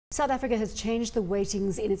South Africa has changed the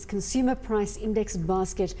weightings in its consumer price index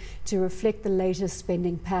basket to reflect the latest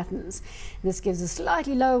spending patterns. This gives a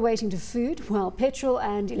slightly lower weighting to food, while petrol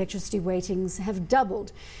and electricity weightings have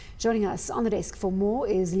doubled. Joining us on the desk for more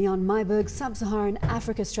is Leon Myburgh, Sub-Saharan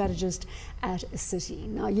Africa strategist at Citi.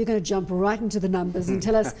 Now you're going to jump right into the numbers and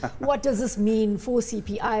tell us, what does this mean for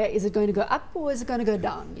CPI? Is it going to go up or is it going to go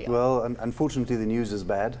down, Leon? Well, unfortunately the news is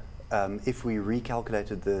bad. If we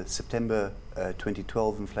recalculated the September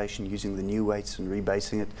 2012 inflation using the new weights and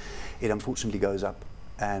rebasing it, it unfortunately goes up,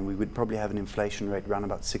 and we would probably have an inflation rate around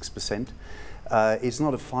about 6%. It's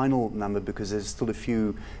not a final number because there's still a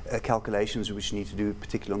few calculations which need to do,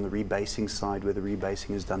 particularly on the rebasing side, where the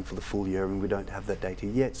rebasing is done for the full year, and we don't have that data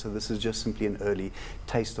yet. So this is just simply an early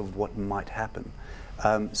taste of what might happen.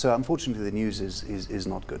 So unfortunately the news is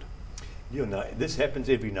not good. You know, this happens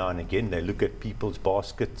every now and again. They look at people's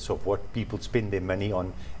baskets of what people spend their money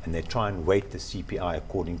on, and they try and weight the CPI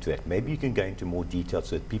according to that. Maybe you can go into more detail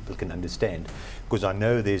so that people can understand, because I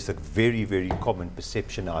know there's a very, very common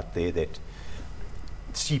perception out there that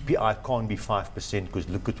CPI can't be 5% because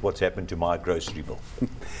look at what's happened to my grocery bill.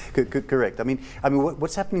 Correct. I mean,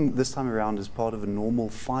 what's happening this time around is part of a normal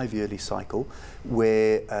 5-yearly cycle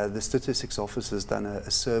where the Statistics Office has done a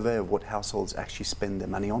survey of what households actually spend their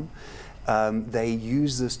money on. They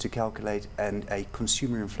use this to calculate a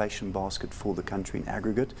consumer inflation basket for the country in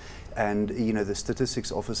aggregate. And you know, the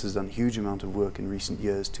Statistics Office has done a huge amount of work in recent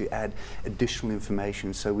years to add additional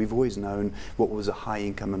information. So we've always known what was a high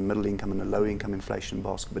income, a middle income and a low income inflation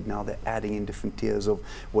basket, but now they're adding in different tiers of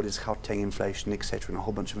what is Gauteng inflation, etc., and a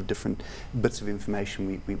whole bunch of different bits of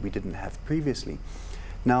information we didn't have previously.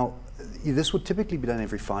 Now, this would typically be done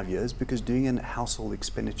every 5 years because doing a household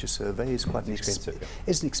expenditure survey is quite expensive.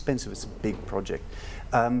 It's expensive, it's a big project.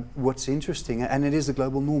 What's interesting, and it is the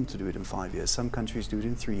global norm to do it in 5 years, some countries do it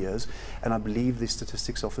in 3 years, and I believe the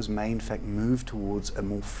Statistics Office may in fact move towards a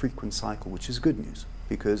more frequent cycle, which is good news,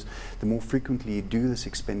 because the more frequently you do this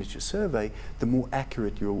expenditure survey, the more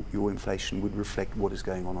accurate your inflation would reflect what is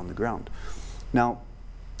going on the ground. Now,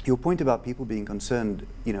 your point about people being concerned,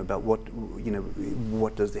 you know, about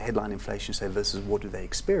what does the headline inflation say versus what do they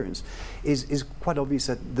experience, is quite obvious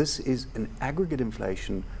that this is an aggregate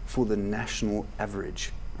inflation for the national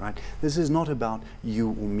average. Right? This is not about you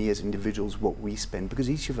or me as individuals, what we spend, because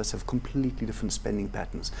each of us have completely different spending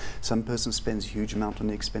patterns. Some person spends a huge amount on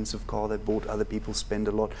the expensive car they bought, other people spend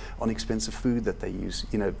a lot on expensive food that they use,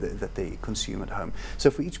 you know, that they consume at home. So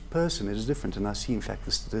for each person it is different, and I see in fact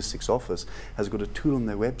the Statistics Office has got a tool on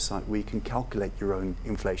their website where you can calculate your own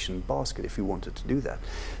inflation basket if you wanted to do that.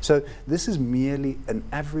 So this is merely an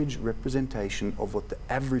average representation of what the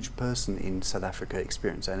average person in South Africa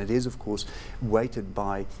experiences, and it is of course weighted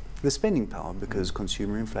by the spending power, because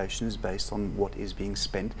consumer inflation is based on what is being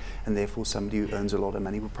spent, and therefore somebody who earns a lot of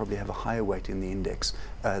money will probably have a higher weight in the index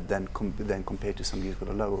than compared to somebody who's got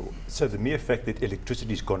a lower one. So the mere fact that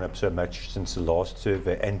electricity's gone up so much since the last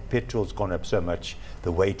survey and petrol's gone up so much,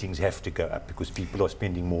 the weightings have to go up because people are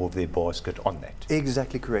spending more of their basket on that.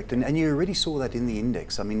 Exactly correct, and you already saw that in the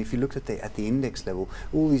index. I mean, if you looked at the index level,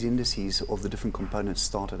 all these indices of the different components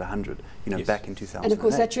start at 100, you know, yes, back in 2008. And of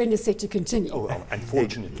course that trend is set to continue. Oh, well,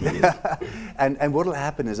 unfortunately. And what will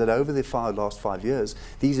happen is that over the last 5 years,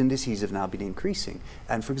 these indices have now been increasing.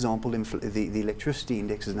 And for example, the electricity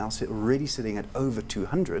index is now already sitting at over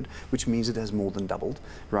 200, which means it has more than doubled,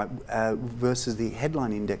 right? Versus the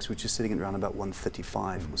headline index, which is sitting at around about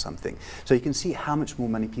 135 or something. So you can see how much more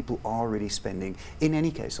money people are already spending in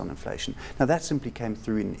any case on inflation. Now that simply came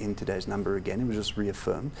through in today's number again. It was just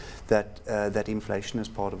reaffirmed that that inflation is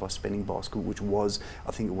part of our spending basket, which was,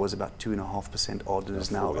 I think it was about 2.5% odd, and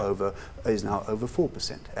is now over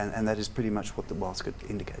 4%, and that is pretty much what the basket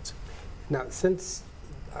indicates. Now, since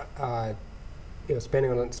you know,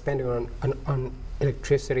 spending on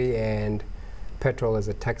electricity and petrol as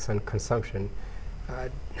a tax on consumption,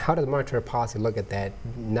 how does monetary policy look at that?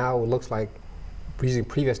 Now it looks like using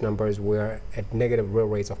previous numbers we're at negative real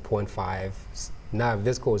rates of 0.5. Now if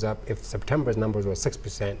this goes up, if September's numbers were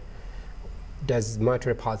 6%, does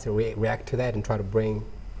monetary policy react to that and try to bring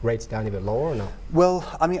rates down even lower or no?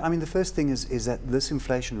 Well, I mean, the first thing is that this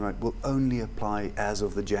inflation rate will only apply as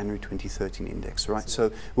of the January 2013 index, right?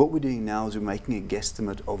 So what we're doing now is we're making a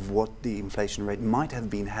guesstimate of what the inflation rate might have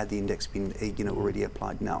been had the index been, you know, already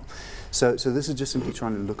applied now. So this is just simply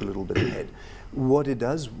trying to look a little bit ahead. What it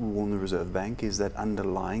does warn the Reserve Bank is that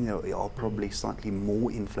underlying there are probably slightly more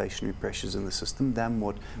inflationary pressures in the system than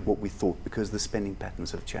what we thought, because the spending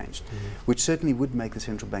patterns have changed, which certainly would make the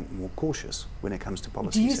central bank more cautious when it comes to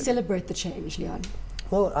policy. Do you celebrate the change, Leon?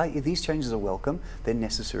 Well, these changes are welcome. They're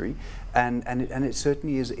necessary, and it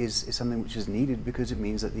certainly is something which is needed, because it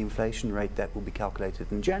means that the inflation rate that will be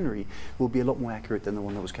calculated in January will be a lot more accurate than the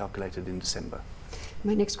one that was calculated in December.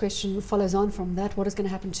 My next question follows on from that. What is going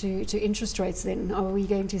to happen to interest rates then? Are we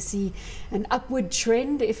going to see an upward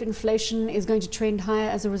trend if inflation is going to trend higher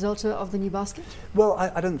as a result of the new basket? Well,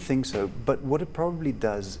 I don't think so. But what it probably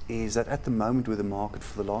does is that at the moment where the market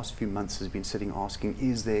for the last few months has been sitting asking,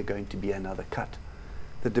 is there going to be another cut?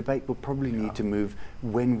 The debate will probably need to move,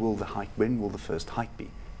 when will the first hike be?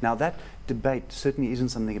 Now, that debate certainly isn't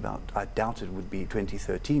something about, I doubt it would be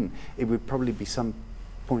 2013. It would probably be some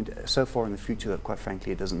point so far in the future that, quite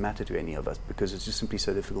frankly, it doesn't matter to any of us, because it's just simply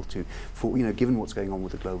so difficult given what's going on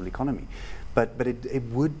with the global economy. But it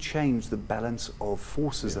would change the balance of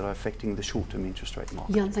forces that are affecting the short-term interest rate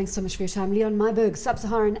market. Jan, thanks so much for your time. Leon Myburgh,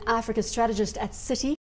 Sub-Saharan Africa strategist at Citi.